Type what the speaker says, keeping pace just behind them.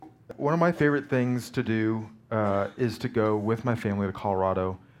one of my favorite things to do is to go with my family to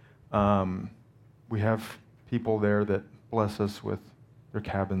Colorado. We have people there that bless us with their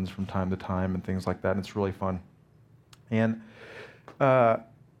cabins from time to time and things like that, and it's really fun. And I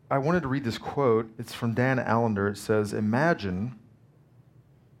wanted to read this quote. It's from Dan Allender. It says, "Imagine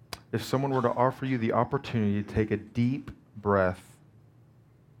if someone were to offer you the opportunity to take a deep breath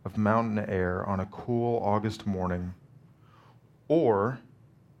of mountain air on a cool August morning, or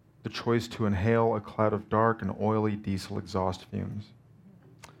the choice to inhale a cloud of dark and oily diesel exhaust fumes.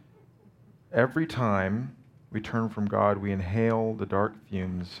 Every time we turn from God, we inhale the dark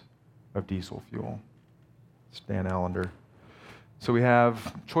fumes of diesel fuel." It's Dan Allender. So we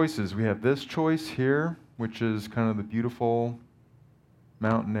have choices. We have this choice here, which is kind of the beautiful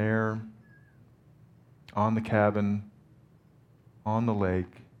mountain air on the cabin, on the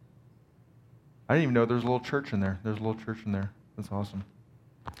lake. I didn't even know there's a little church in there. There's a little church in there. That's awesome.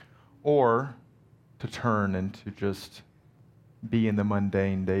 Or to turn and to just be in the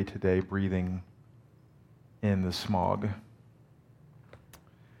mundane day-to-day breathing in the smog.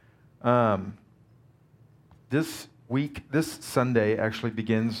 This Sunday actually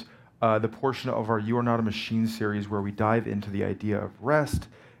begins the portion of our You Are Not a Machine series where we dive into the idea of rest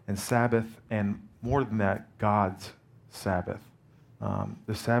and Sabbath, and more than that, God's Sabbath.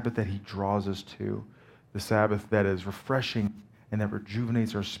 The Sabbath that He draws us to, the Sabbath that is refreshing and that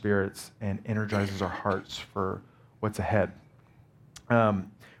rejuvenates our spirits and energizes our hearts for what's ahead.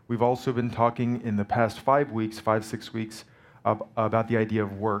 We've also been talking in the past 6 weeks, about the idea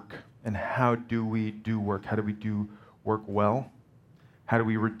of work and how do we do work? How do we do work well? How do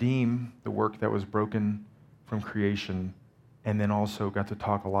we redeem the work that was broken from creation? And then also got to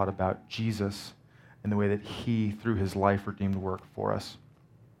talk a lot about Jesus and the way that He, through His life, redeemed work for us.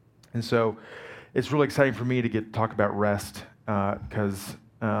 And so it's really exciting for me to get to talk about rest because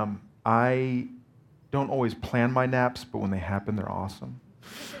I don't always plan my naps, but when they happen, they're awesome.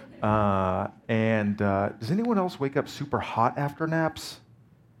 Does anyone else wake up super hot after naps?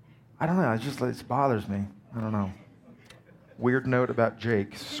 I don't know. It bothers me. I don't know. Weird note about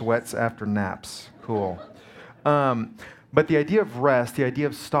Jake. Sweats after naps. Cool. But the idea of rest, the idea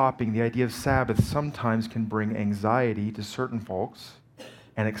of stopping, the idea of Sabbath sometimes can bring anxiety to certain folks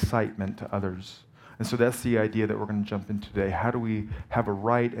and excitement to others. And so that's the idea that we're going to jump into today. How do we have a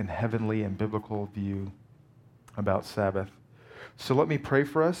right and heavenly and biblical view about Sabbath? So let me pray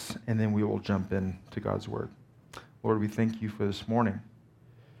for us, and then we will jump into God's Word. Lord, we thank You for this morning.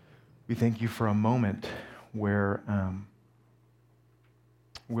 We thank You for a moment where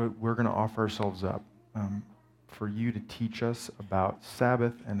we're going to offer ourselves up for You to teach us about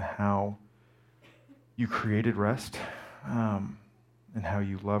Sabbath and how You created rest, and how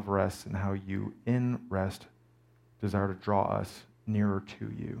You love rest, and how You, in rest, desire to draw us nearer to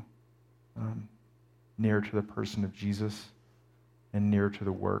You, nearer to the person of Jesus, and nearer to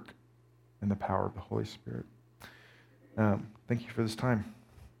the work and the power of the Holy Spirit. Thank You for this time.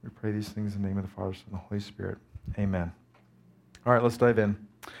 We pray these things in the name of the Father, Son, and the Holy Spirit. Amen. All right, let's dive in.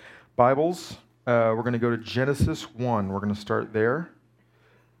 Bibles, we're going to go to Genesis 1. We're going to start there.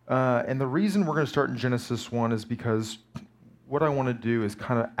 And the reason we're going to start in Genesis 1 is because what I want to do is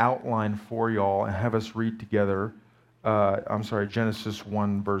kind of outline for y'all and have us read together. Genesis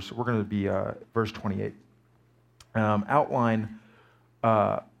 1 verse. We're going to be verse 28. Outline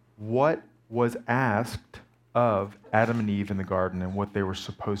what was asked of Adam and Eve in the garden and what they were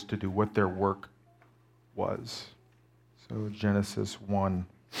supposed to do, what their work was. So Genesis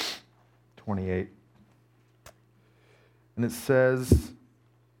 1:28. And it says,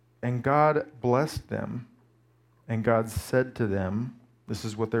 "And God blessed them, and God said to them," this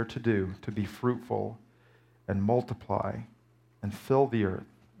is what they're to do, "to be fruitful and multiply and fill the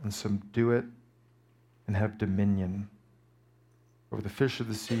earth and subdue it and have dominion over the fish of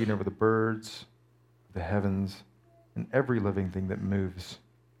the sea and over the birds of the heavens and every living thing that moves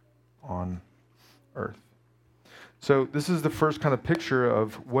on earth." So this is the first kind of picture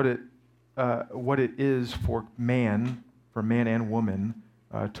of what it is for man and woman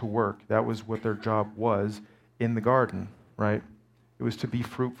to work. That was what their job was in the garden, right? It was to be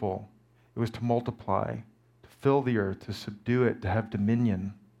fruitful. It was to multiply, to fill the earth, to subdue it, to have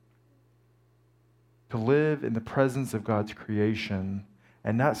dominion, to live in the presence of God's creation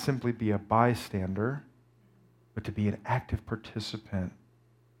and not simply be a bystander, but to be an active participant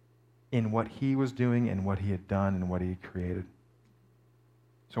in what He was doing and what He had done and what He had created.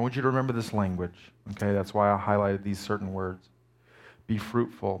 So I want you to remember this language, okay? That's why I highlighted these certain words. Be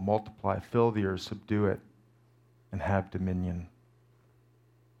fruitful, multiply, fill the earth, subdue it, and have dominion.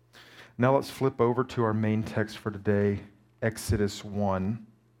 Now let's flip over to our main text for today, Exodus 1,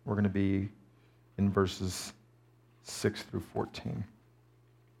 We're going to be in verses 6 through 14.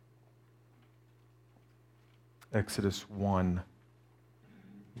 Exodus 1,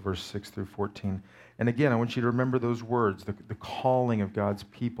 verse 6 through 14. And again, I want you to remember those words, the calling of God's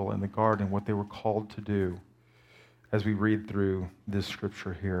people in the garden, what they were called to do as we read through this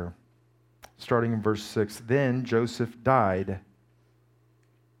scripture here. Starting in verse 6, then Joseph died.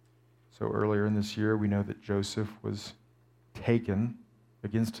 So earlier in this year, we know that Joseph was taken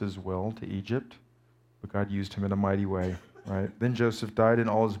against his will to Egypt, but God used him in a mighty way, right? Then Joseph died, and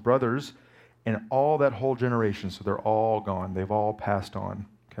all his brothers and all that whole generation, so they're all gone. They've all passed on,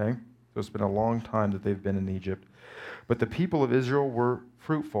 okay? So it's been a long time that they've been in Egypt. But the people of Israel were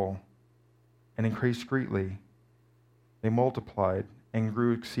fruitful and increased greatly. They multiplied and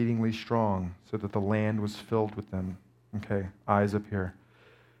grew exceedingly strong, so that the land was filled with them. Okay, eyes up here.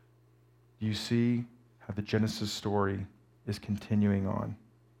 Do you see how the Genesis story is continuing on?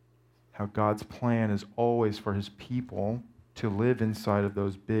 How God's plan is always for his people to live inside of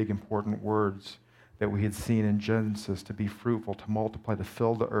those big, important words that we had seen in Genesis, to be fruitful, to multiply, to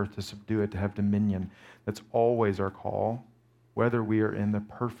fill the earth, to subdue it, to have dominion. That's always our call, whether we are in the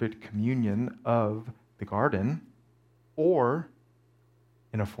perfect communion of the garden or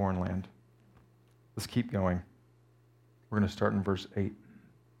in a foreign land. Let's keep going. We're going to start in verse 8.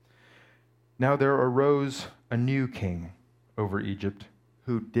 Now there arose a new king over Egypt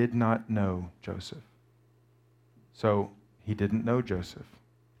who did not know Joseph. So he didn't know Joseph.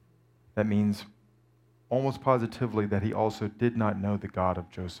 That means almost positively that he also did not know the God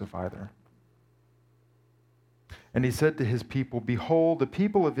of Joseph either. And he said to his people, behold, the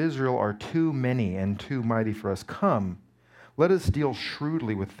people of Israel are too many and too mighty for us. Come, let us deal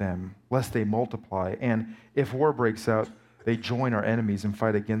shrewdly with them, lest they multiply. And if war breaks out, they join our enemies and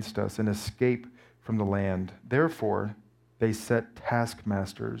fight against us and escape from the land. Therefore, they set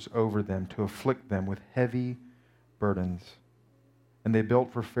taskmasters over them to afflict them with heavy burdens. And they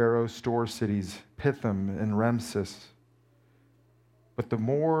built for Pharaoh store cities, Pithom and Ramses. But the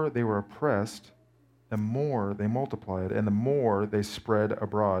more they were oppressed, the more they multiplied, and the more they spread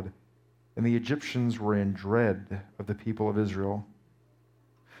abroad. And the Egyptians were in dread of the people of Israel.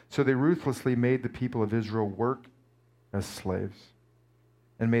 So they ruthlessly made the people of Israel work as slaves,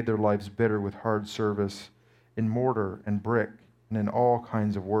 and made their lives bitter with hard service in mortar and brick, and in all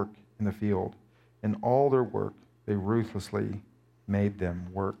kinds of work in the field. In all their work, they ruthlessly made them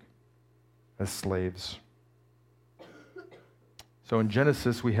work as slaves. So in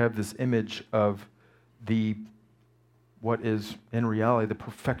Genesis, we have this image of what is in reality the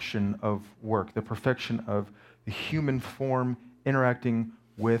perfection of work, the perfection of the human form interacting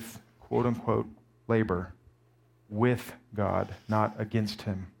with, quote unquote, labor, with God, not against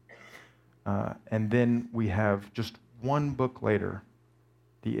him. And then we have just one book later,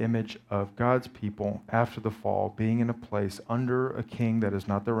 the image of God's people after the fall being in a place under a king that is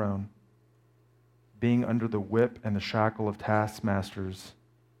not their own, being under the whip and the shackle of taskmasters,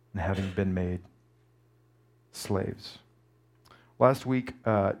 and having been made slaves. Last week,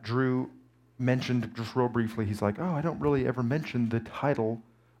 Drew mentioned just real briefly, he's like, I don't really ever mention the title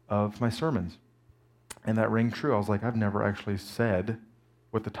of my sermons. And that rang true. I was like, I've never actually said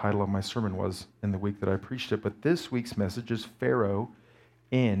what the title of my sermon was in the week that I preached it. But this week's message is Pharaoh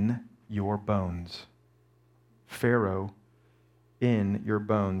in your bones. Pharaoh in your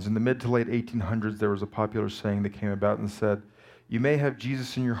bones. In the mid to late 1800s, there was a popular saying that came about and said, you may have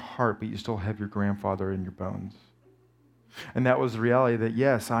Jesus in your heart, but you still have your grandfather in your bones. And that was the reality that,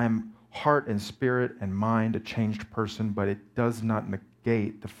 yes, I am heart and spirit and mind a changed person, but it does not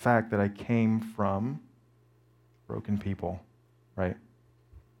negate the fact that I came from broken people, right?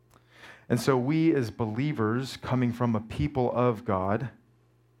 And so we as believers coming from a people of God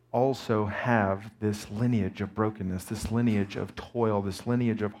also have this lineage of brokenness, this lineage of toil, this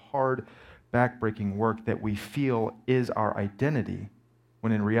lineage of hard, backbreaking work that we feel is our identity,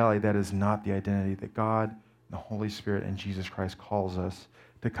 when in reality that is not the identity that God, the Holy Spirit, and Jesus Christ calls us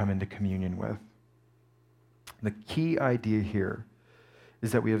to come into communion with. The key idea here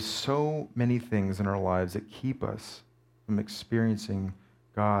is that we have so many things in our lives that keep us from experiencing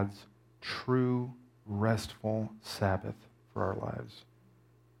God's true, restful Sabbath for our lives.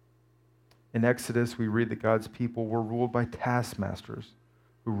 In Exodus, we read that God's people were ruled by taskmasters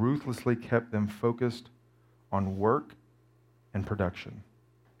who ruthlessly kept them focused on work and production.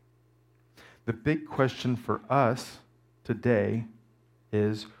 The big question for us today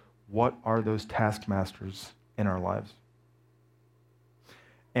is, what are those taskmasters in our lives?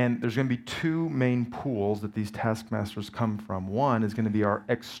 And there's going to be two main pools that these taskmasters come from. One is going to be our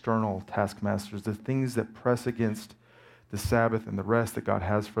external taskmasters, the things that press against the Sabbath and the rest that God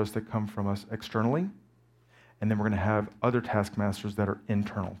has for us that come from us externally. And then we're going to have other taskmasters that are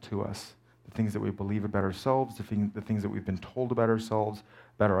internal to us. The things that we believe about ourselves, the things that we've been told about ourselves,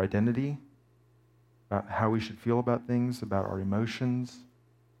 about our identity, about how we should feel about things, about our emotions,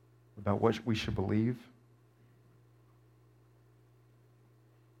 about what we should believe.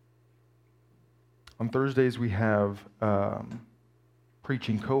 On Thursdays, we have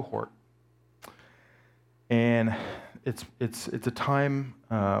preaching cohort. And it's a time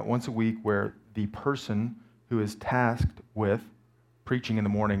once a week where the person who is tasked with preaching in the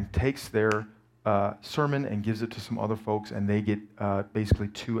morning takes their sermon and gives it to some other folks, and they get basically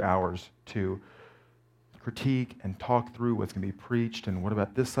 2 hours to critique and talk through what's going to be preached, and what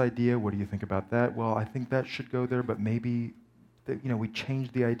about this idea? What do you think about that? Well, I think that should go there, but maybe we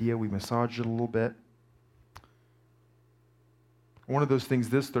changed the idea, we massaged it a little bit. One of those things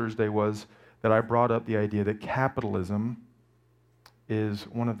this Thursday was that I brought up the idea that capitalism is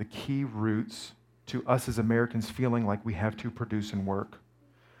one of the key roots to us as Americans feeling like we have to produce and work.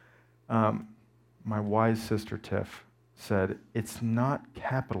 My wise sister Tiff said, it's not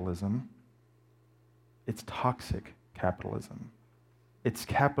capitalism, it's toxic capitalism. It's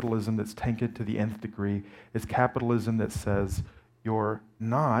capitalism that's taken to the nth degree. It's capitalism that says you're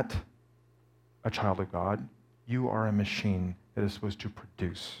not a child of God, you are a machine that is supposed to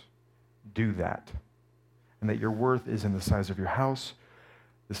produce. Do that. And that your worth is in the size of your house,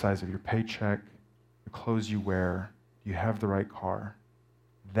 the size of your paycheck, the clothes you wear, you have the right car.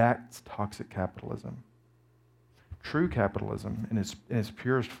 That's toxic capitalism. True capitalism, in its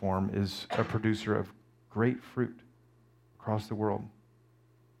purest form, is a producer of great fruit across the world.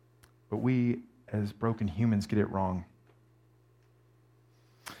 But we, as broken humans, get it wrong.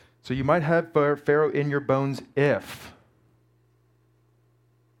 So you might have Pharaoh in your bones if.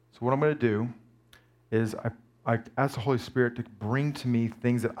 So what I'm going to do is I ask the Holy Spirit to bring to me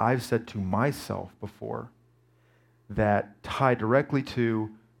things that I've said to myself before that tie directly to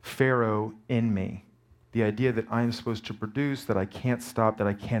Pharaoh in me. The idea that I'm supposed to produce, that I can't stop, that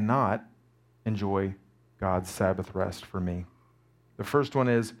I cannot enjoy God's Sabbath rest for me. The first one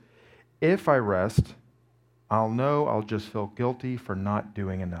is, if I rest, I'll know I'll just feel guilty for not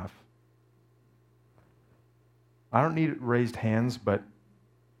doing enough. I don't need raised hands, but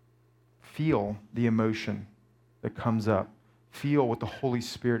feel the emotion that comes up. Feel what the Holy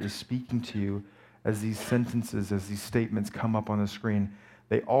Spirit is speaking to you as these sentences, as these statements come up on the screen.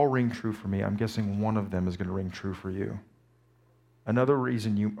 They all ring true for me. I'm guessing one of them is going to ring true for you. Another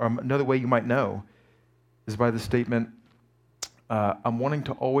way you might know is by the statement, I'm wanting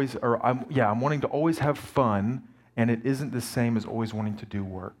to always have fun, and it isn't the same as always wanting to do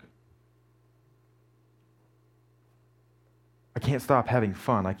work. I can't stop having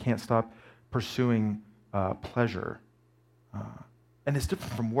fun. I can't stop pursuing pleasure. And it's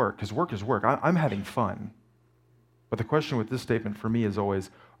different from work, because work is work. I'm having fun. But the question with this statement for me is always,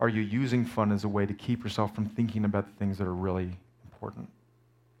 are you using fun as a way to keep yourself from thinking about the things that are really important,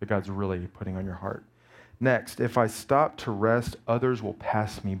 that God's really putting on your heart? Next, if I stop to rest, others will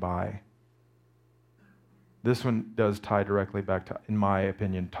pass me by. This one does tie directly back to, in my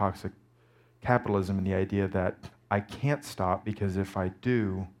opinion, toxic capitalism and the idea that I can't stop because if I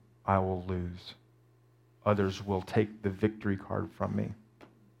do, I will lose. Others will take the victory card from me.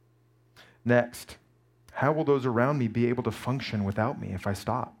 Next, how will those around me be able to function without me if I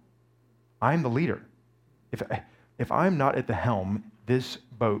stop? I'm the leader. If I'm not at the helm, this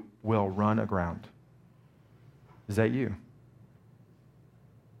boat will run aground. Is that you?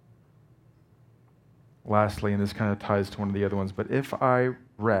 Lastly, and this kind of ties to one of the other ones, but if I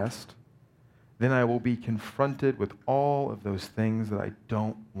rest, then I will be confronted with all of those things that I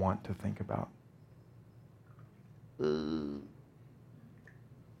don't want to think about.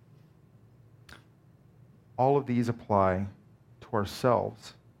 All of these apply to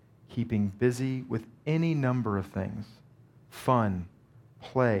ourselves, keeping busy with any number of things: fun,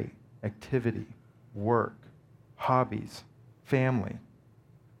 play, activity, work, hobbies, family.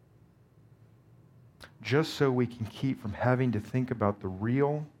 Just so we can keep from having to think about the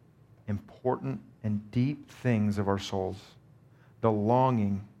real, important, and deep things of our souls, the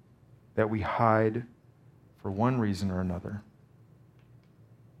longing that we hide for one reason or another.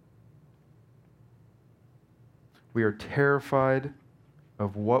 We are terrified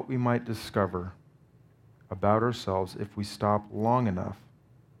of what we might discover about ourselves if we stop long enough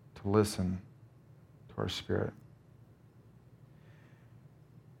to listen to our spirit.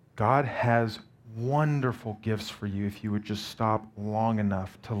 God has wonderful gifts for you if you would just stop long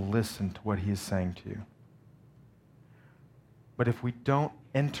enough to listen to what he is saying to you. But if we don't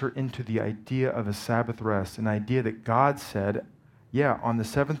enter into the idea of a Sabbath rest, an idea that God said, yeah, on the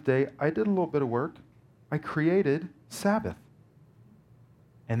seventh day, I did a little bit of work. I created Sabbath.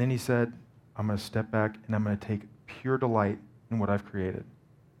 And then he said, I'm going to step back and I'm going to take pure delight in what I've created.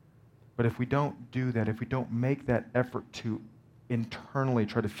 But if we don't do that, if we don't make that effort to internally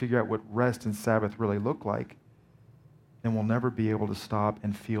try to figure out what rest and Sabbath really look like, then we'll never be able to stop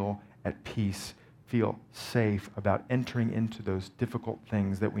and feel at peace, feel safe about entering into those difficult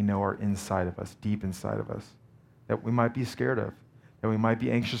things that we know are inside of us, deep inside of us, that we might be scared of, that we might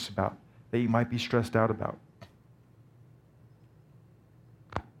be anxious about, that you might be stressed out about.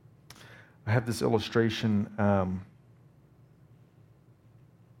 I have this illustration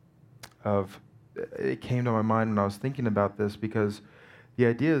it came to my mind when I was thinking about this, because the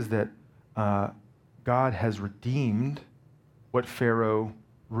idea is that God has redeemed what Pharaoh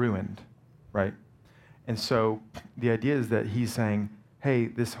ruined, right? And so the idea is that he's saying, hey,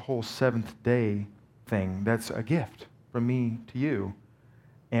 this whole seventh day thing, that's a gift from me to you.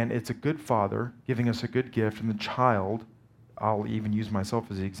 And it's a good father giving us a good gift, and the child, I'll even use myself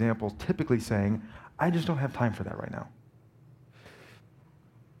as an example, typically saying, I just don't have time for that right now.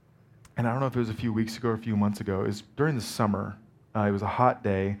 And I don't know if it was a few weeks ago or a few months ago. It was during the summer. It was a hot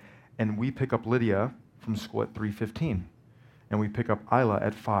day, and we pick up Lydia from school at 3:15, and we pick up Isla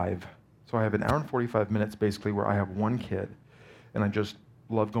at 5. So I have an hour and 45 minutes basically where I have one kid, and I just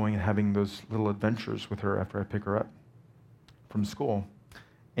love going and having those little adventures with her after I pick her up from school.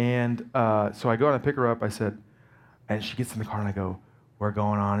 And so I go and I pick her up. I said, and she gets in the car and I go, we're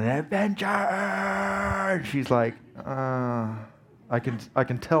going on an adventure. And she's like, I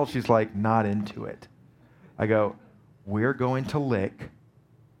can tell she's like not into it. I go, we're going to Lick,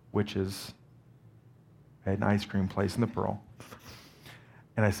 which is an ice cream place in the Pearl.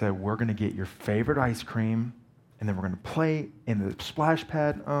 And I said, we're going to get your favorite ice cream, and then we're going to play in the splash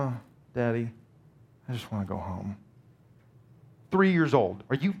pad. Oh, Daddy, I just want to go home. 3 years old.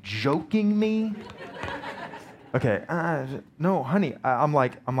 Are you joking me? Okay, no, honey. I'm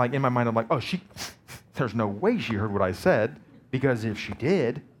like in my mind, I'm like, oh, there's no way she heard what I said, because if she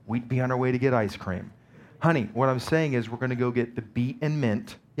did, we'd be on our way to get ice cream. Honey, what I'm saying is we're going to go get the beet and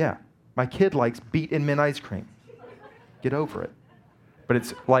mint. Yeah, my kid likes beet and mint ice cream. Get over it. But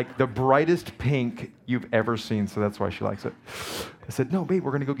it's like the brightest pink you've ever seen, so that's why she likes it. I said, no, babe,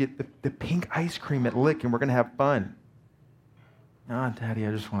 we're going to go get the pink ice cream at Lick, and we're going to have fun. Daddy,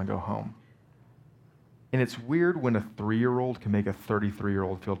 I just want to go home. And it's weird when a 3-year-old can make a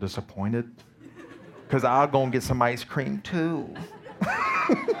 33-year-old feel disappointed, because I'll go and get some ice cream too.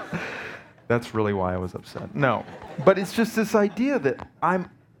 That's really why I was upset. No, but it's just this idea that can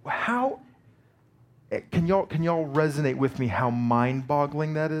y'all resonate with me how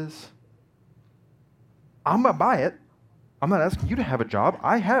mind-boggling that is? I'm gonna buy it. I'm not asking you to have a job.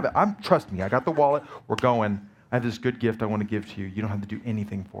 I have it. Trust me, I got the wallet. We're going. I have this good gift I want to give to you. You don't have to do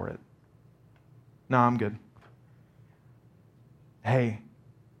anything for it. No, I'm good. Hey,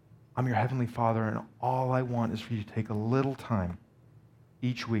 I'm your Heavenly Father, and all I want is for you to take a little time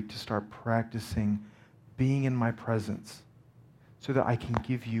each week to start practicing being in my presence so that I can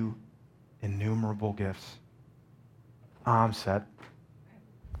give you innumerable gifts. I'm set.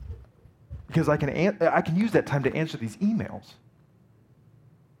 Because I can use that time to answer these emails.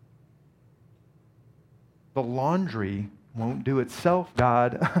 The laundry won't do itself,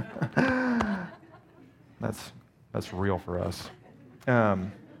 God. That's real for us. I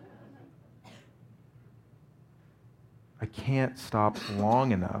can't stop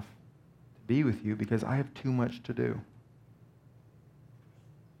long enough to be with you because I have too much to do.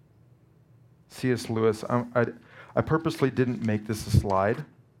 C.S. Lewis, I purposely didn't make this a slide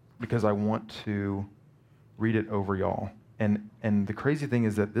because I want to read it over y'all. And the crazy thing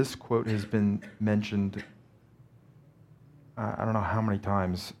is that this quote has been mentioned, I don't know how many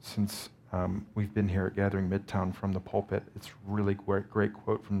times since we've been here at Gathering Midtown from the pulpit. It's really great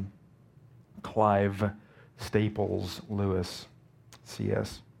quote from Clive Staples Lewis,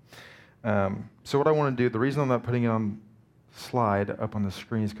 C.S. So what I want to do, the reason I'm not putting it on slide up on the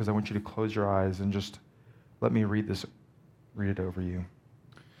screen is because I want you to close your eyes and just let me read it over you.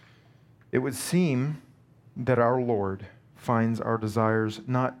 It would seem that our Lord finds our desires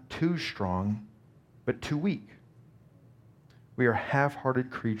not too strong, but too weak. We are half-hearted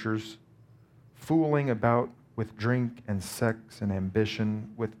creatures, fooling about with drink and sex and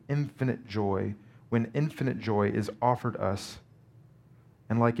ambition, with infinite joy, when infinite joy is offered us,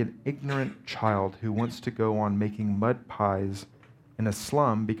 and like an ignorant child who wants to go on making mud pies in a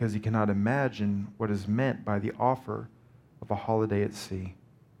slum because he cannot imagine what is meant by the offer of a holiday at sea.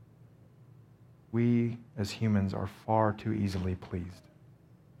 We, as humans, are far too easily pleased.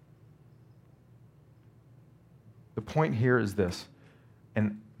 The point here is this,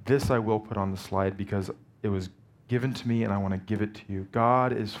 and this I will put on the slide because it was given to me and I want to give it to you.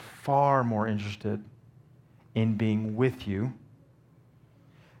 God is far more interested in being with you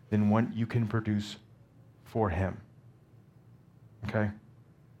than what you can produce for him. Okay?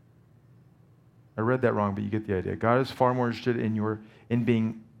 I read that wrong, but you get the idea. God is far more interested in your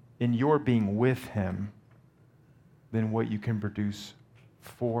being with him than what you can produce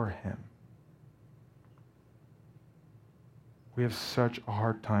for him. We have such a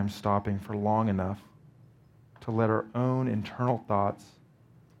hard time stopping for long enough to let our own internal thoughts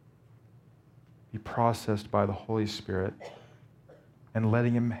be processed by the Holy Spirit and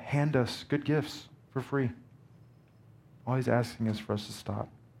letting him hand us good gifts for free. All he's asking is for us to stop.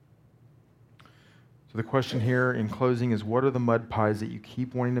 So the question here in closing is, what are the mud pies that you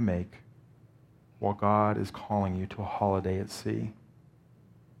keep wanting to make while God is calling you to a holiday at sea?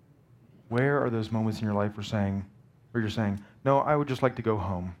 Where are those moments in your life where you're saying, no, I would just like to go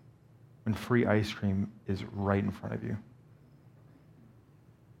home, when free ice cream is right in front of you?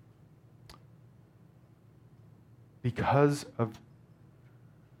 Because of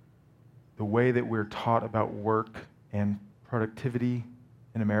the way that we're taught about work and productivity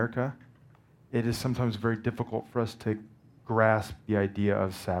in America, it is sometimes very difficult for us to grasp the idea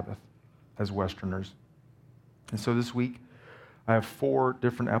of Sabbath as Westerners. And so this week, I have 4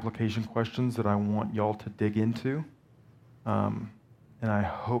 different application questions that I want y'all to dig into. And I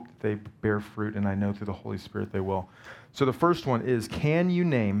hope they bear fruit, and I know through the Holy Spirit they will. So the first one is, can you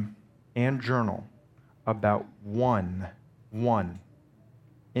name and journal about one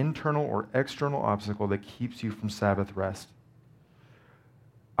internal or external obstacle that keeps you from Sabbath rest?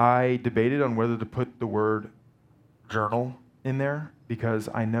 I debated on whether to put the word journal in there because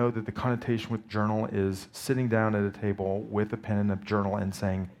I know that the connotation with journal is sitting down at a table with a pen and a journal and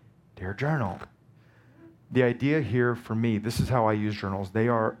saying, "Dear journal." The idea here for me, this is how I use journals. They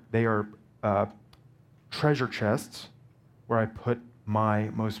are treasure chests where I put my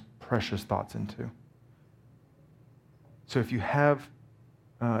most precious thoughts into. So if you have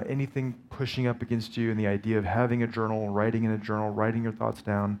anything pushing up against you and the idea of having a journal, writing in a journal, writing your thoughts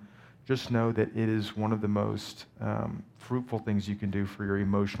down, just know that it is one of the most fruitful things you can do for your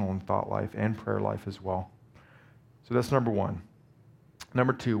emotional and thought life and prayer life as well. So that's number 1.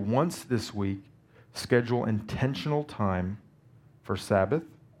 Number 2, once this week, schedule intentional time for Sabbath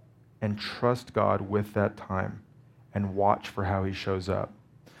and trust God with that time and watch for how he shows up.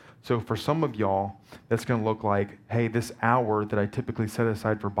 So for some of y'all, that's going to look like, hey, this hour that I typically set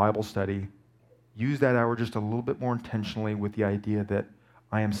aside for Bible study, use that hour just a little bit more intentionally with the idea that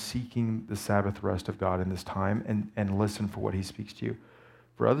I am seeking the Sabbath rest of God in this time and listen for what he speaks to you.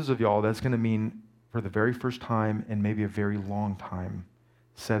 For others of y'all, that's going to mean for the very first time and maybe a very long time,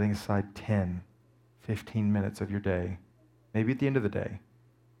 setting aside 10, 15 minutes of your day, maybe at the end of the day,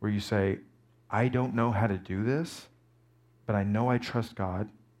 where you say, I don't know how to do this, but I know I trust God,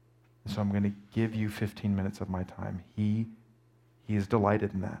 and so I'm going to give you 15 minutes of my time. He is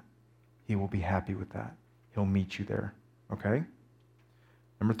delighted in that. He will be happy with that. He'll meet you there, okay?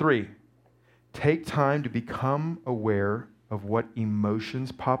 Number 3, take time to become aware of what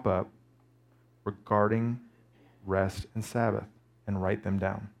emotions pop up regarding rest and Sabbath and write them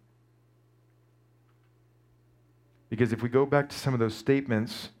down. Because if we go back to some of those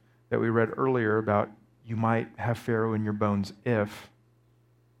statements that we read earlier about you might have Pharaoh in your bones if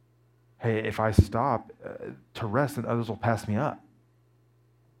I stop to rest, then others will pass me up.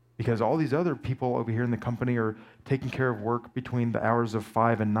 Because all these other people over here in the company are taking care of work between the hours of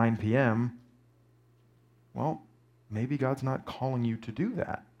 5 and 9 p.m. Well, maybe God's not calling you to do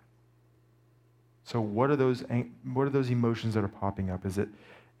that. So what are those emotions that are popping up? Is it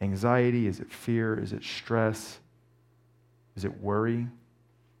anxiety? Is it fear? Is it stress? Is it worry?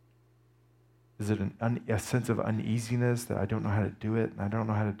 Is it a sense of uneasiness that I don't know how to do it and I don't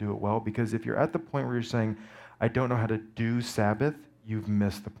know how to do it well? Because if you're at the point where you're saying, I don't know how to do Sabbath, you've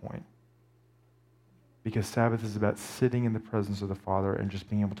missed the point. Because Sabbath is about sitting in the presence of the Father and just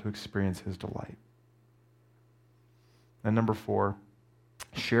being able to experience his delight. And number 4,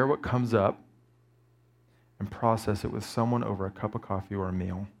 share what comes up and process it with someone over a cup of coffee or a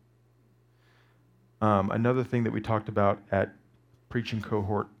meal. Another thing that we talked about at preaching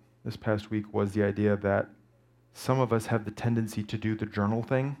cohort this past week was the idea that some of us have the tendency to do the journal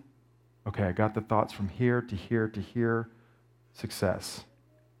thing. Okay, I got the thoughts from here to here to here, success.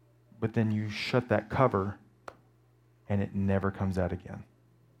 But then you shut that cover and it never comes out again.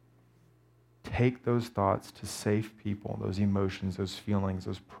 Take those thoughts to safe people, those emotions, those feelings,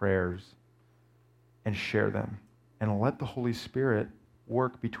 those prayers, and share them. And let the Holy Spirit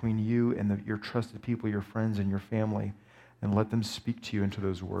work between you and your trusted people, your friends and your family, and let them speak to you into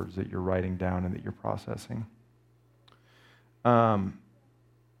those words that you're writing down and that you're processing.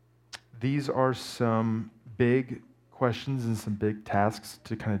 These are some big questions and some big tasks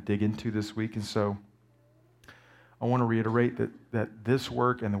to kind of dig into this week. And so I want to reiterate that this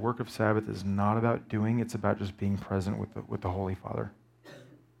work and the work of Sabbath is not about doing, it's about just being present with the Holy Father.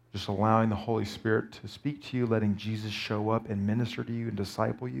 Just allowing the Holy Spirit to speak to you, letting Jesus show up and minister to you and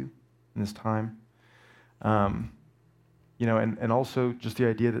disciple you in this time. And also just the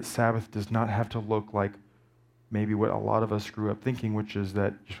idea that Sabbath does not have to look like maybe what a lot of us grew up thinking, which is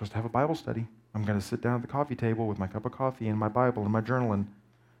that you're supposed to have a Bible study. I'm going to sit down at the coffee table with my cup of coffee and my Bible and my journal. And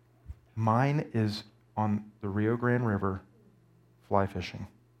mine is on the Rio Grande River fly fishing.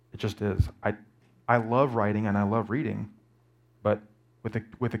 It just is. I love writing and I love reading, but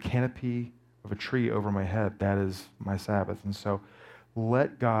with a canopy of a tree over my head, that is my Sabbath. And so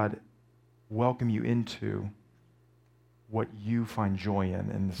let God welcome you into what you find joy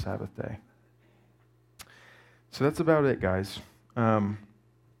in the Sabbath day. So that's about it, guys.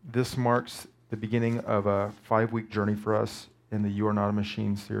 This marks the beginning of a 5-week journey for us in the You Are Not a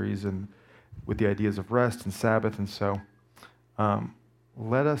Machine series, and with the ideas of rest and Sabbath. And so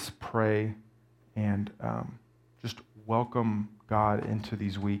let us pray and just welcome God into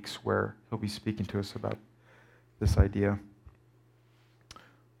these weeks where he'll be speaking to us about this idea.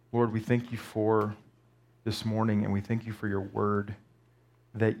 Lord, we thank you for this morning, and we thank you for your word,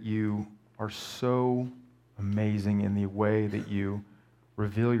 that you are so amazing in the way that you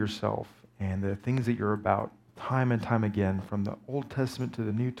reveal yourself and the things that you're about time and time again, from the Old Testament to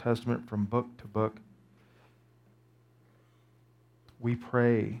the New Testament, from book to book. We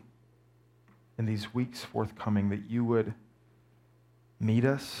pray in these weeks forthcoming that you would meet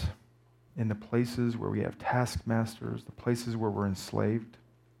us in the places where we have taskmasters, the places where we're enslaved,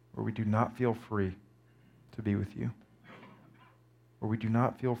 where we do not feel free to be with you, where we do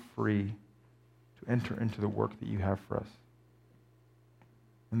not feel free to enter into the work that you have for us,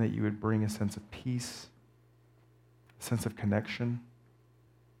 and that you would bring a sense of peace, a sense of connection,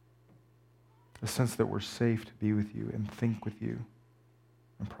 a sense that we're safe to be with you and think with you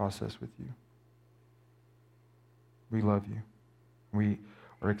and process with you. We love you. We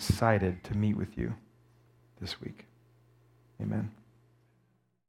are excited to meet with you this week. Amen.